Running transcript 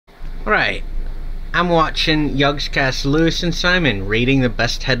Right. I'm watching YOGSCAST Lewis and Simon reading the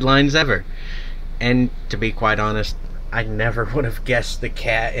best headlines ever. And to be quite honest, I never would have guessed the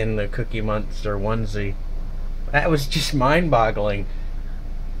cat in the Cookie Monster onesie. That was just mind-boggling.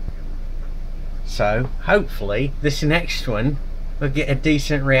 So, hopefully, this next one will get a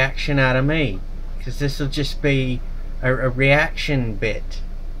decent reaction out of me. Because this will just be a reaction bit.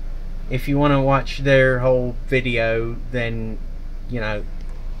 If you want to watch their whole video, then, you know,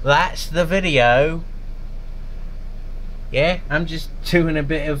 that's the video. Yeah, I'm just doing a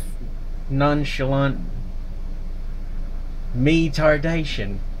bit of nonchalant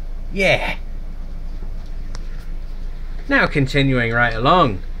me-tardation. Yeah. Now continuing right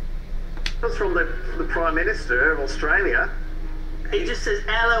along. That's from the Prime Minister of Australia. He just says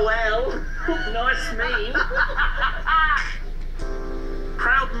LOL. Nice meme.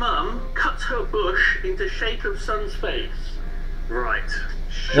 Proud mum cuts her bush into shape of son's face. Right.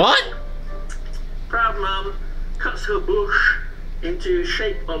 What? Proud mum cuts her bush into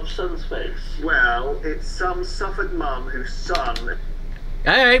shape of son's face. Well, it's some Suffolk mum whose son...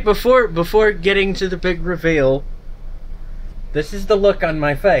 Alright, before getting to the big reveal, this is the look on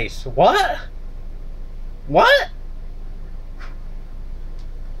my face. What? What?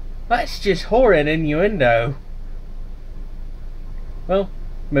 That's just horrid innuendo. Well,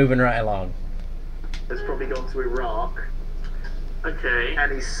 moving right along. has probably gone to Iraq. Okay.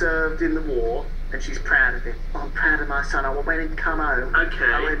 And he served in the war, and she's proud of him. I'm proud of my son. I want him to come home. Okay.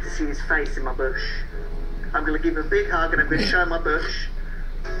 I want him to see his face in my bush. I'm going to give him a big hug, and I'm going to show him my bush.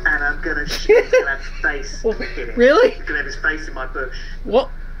 And I'm going to have his face in it. Really? He's going to have his face in my bush. What?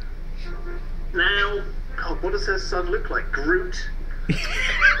 Now... God, what does her son look like? Groot?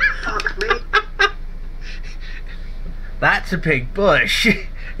 Fuck me. That's a big bush.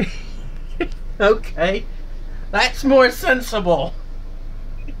 Okay. That's more sensible.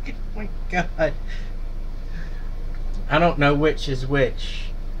 Oh my god. I don't know which is which.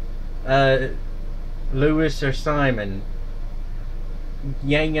 Lewis or Simon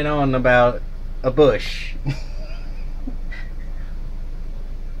yanging on about a bush.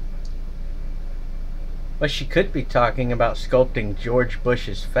 Well, she could be talking about sculpting George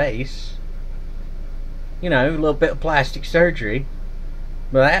Bush's face. You know, a little bit of plastic surgery.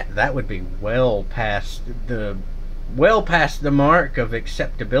 But that would be well past the mark of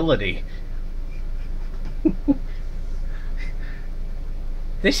acceptability.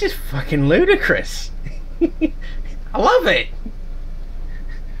 This is fucking ludicrous. I love it.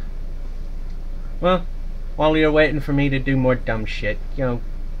 Well, while you're waiting for me to do more dumb shit, you know,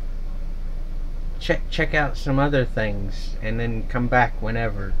 check out some other things and then come back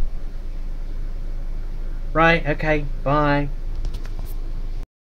whenever. Right, okay, bye.